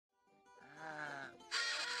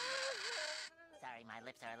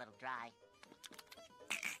lips are a little dry.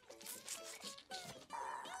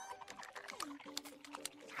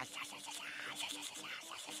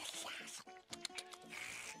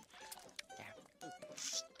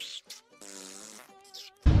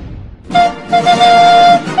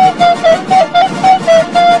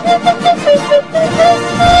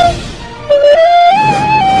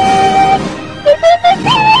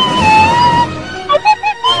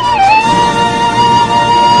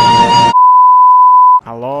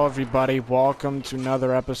 Hello everybody, welcome to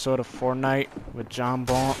another episode of Fortnite with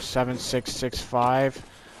JonBon7665.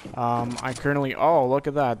 I currently, oh look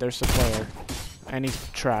at that, there's the player. And he's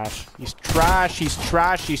trash. He's trash, he's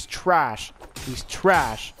trash, he's trash. He's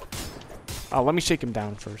trash. Oh, let me shake him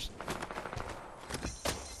down first.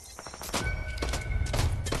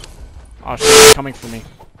 Oh shit, he's coming for me.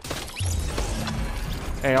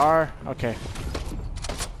 AR? Okay.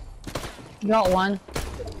 Got one.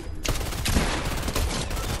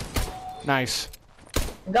 Nice.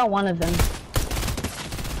 Got one of them.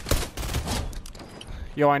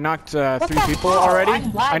 Yo, I knocked 3 people hell? already.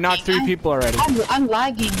 I'm I knocked 3 people already. I'm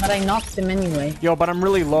lagging, but I knocked him anyway. Yo, but I'm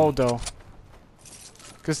really low though.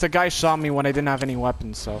 Cause the guy shot me when I didn't have any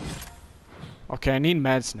weapons, so. Okay, I need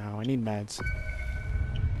meds now. I need meds.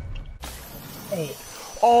 Hey.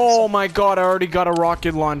 Oh my god, I already got a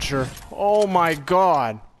rocket launcher. Oh my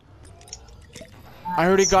god. I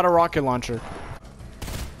already got a rocket launcher.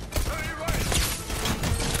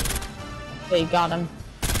 Okay, got him.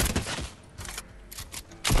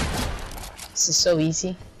 This is so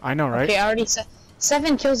easy. I know, right? Okay, I already said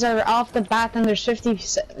 7 kills are off the bat, and there's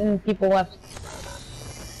 57 people left.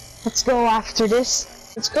 Let's go after this.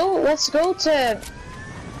 Let's go to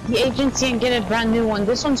the agency and get a brand new one.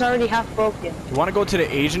 This one's already half broken. You wanna go to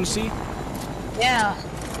the agency? Yeah.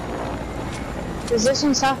 Cause this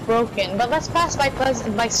one's half broken. But let's pass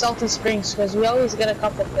by Salty Springs, because we always get a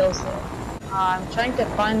couple kills there. I'm trying to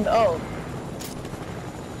find,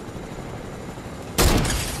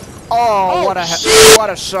 Oh, what a shot. What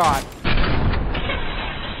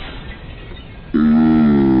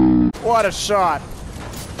a shot.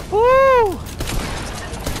 Woo!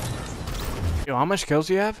 Yo, how much kills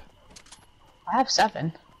do you have? I have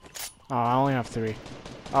 7. Oh, I only have 3.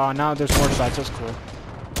 Oh, now there's more shots. That's cool.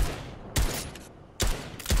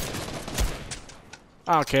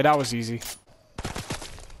 Okay, that was easy.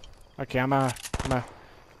 Okay, I'm a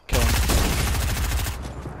kill him.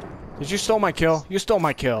 Did you stole my kill? You stole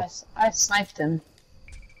my kill. I sniped him.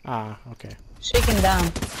 Ah, okay. Shake him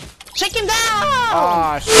down. Shake him down!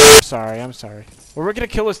 Ah, I'm sorry. I'm sorry. Well, we're gonna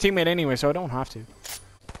kill his teammate anyway, so I don't have to.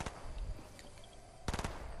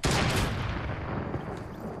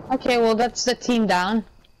 Okay, well that's the team down.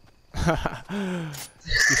 You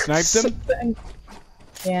sniped him?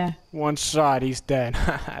 Yeah. One shot, he's dead.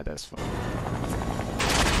 That's fun.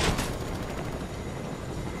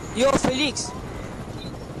 Yo, Felix.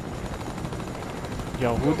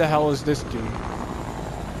 Yo, who the hell is this dude?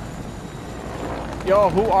 Yo,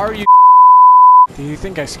 who are you? Do you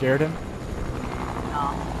think I scared him?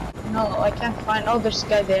 No, I can't find. Oh, there's a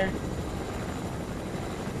guy there.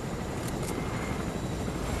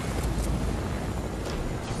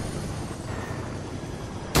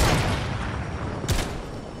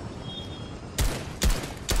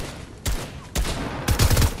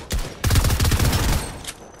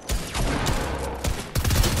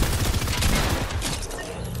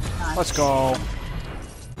 Let's go.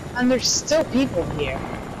 And there's still people here.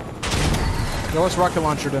 Yo, let's rocket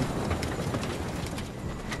launcher them.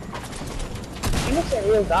 I think it's a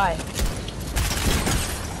real guy.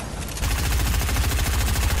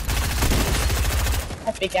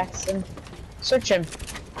 I pickaxed him. Search him.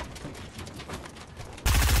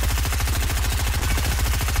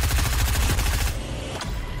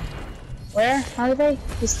 Where are they?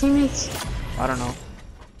 His teammates? I don't know.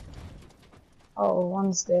 Oh,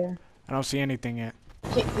 one's there. I don't see anything yet.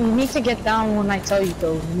 Okay, you need to get down when I tell you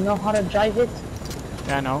to. You know how to drive it?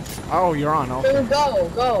 Yeah, I know. Oh, you're on. Okay. Go.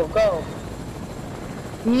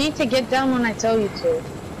 You need to get down when I tell you to.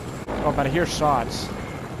 Oh, but I hear shots.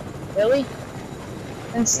 Really?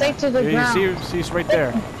 Then stay to the ground. You see it's right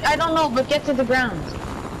there. I don't know, but get to the ground.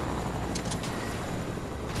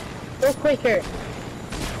 Go quicker.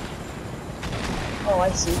 Oh,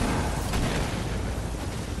 I see.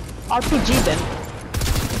 RPG then.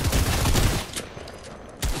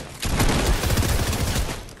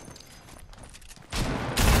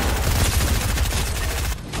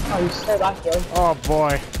 Oh, you stole that kill. Oh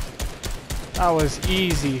boy. That was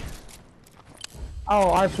easy.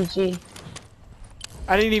 Oh, RPG.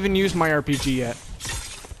 I didn't even use my RPG yet.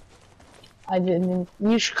 I didn't.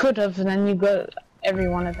 You could have, and then you got every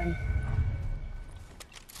one of them.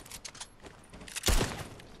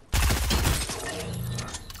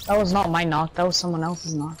 That was not my knock, that was someone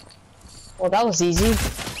else's knock. Well, that was easy.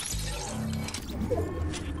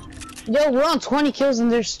 Yo, we're on 20 kills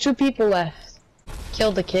and there's 2 people left.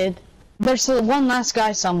 Killed the kid. There's one last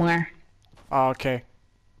guy somewhere. Oh, okay.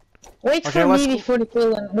 Wait Okay, for let's me before to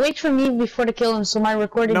kill him. Wait for me before to kill him so my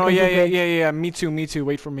recording No, can yeah, be yeah, good. yeah. Me too, me too.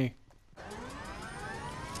 Wait for me.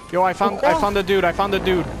 Yo, I found the dude. I found the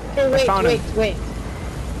dude. Okay, wait, I found him. wait.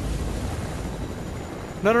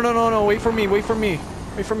 No. Wait for me. Wait for me.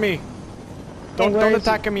 Wait for me. Don't where is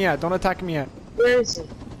attack him yet. Don't attack him yet. Where is he?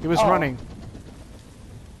 He was Oh. running.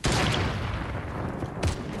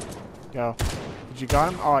 Yo, did you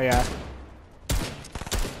got him? Oh yeah.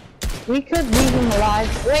 We could leave him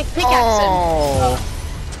alive. Wait, pickaxe him. Oh.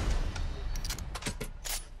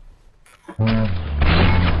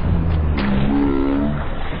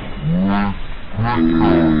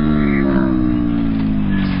 Oh.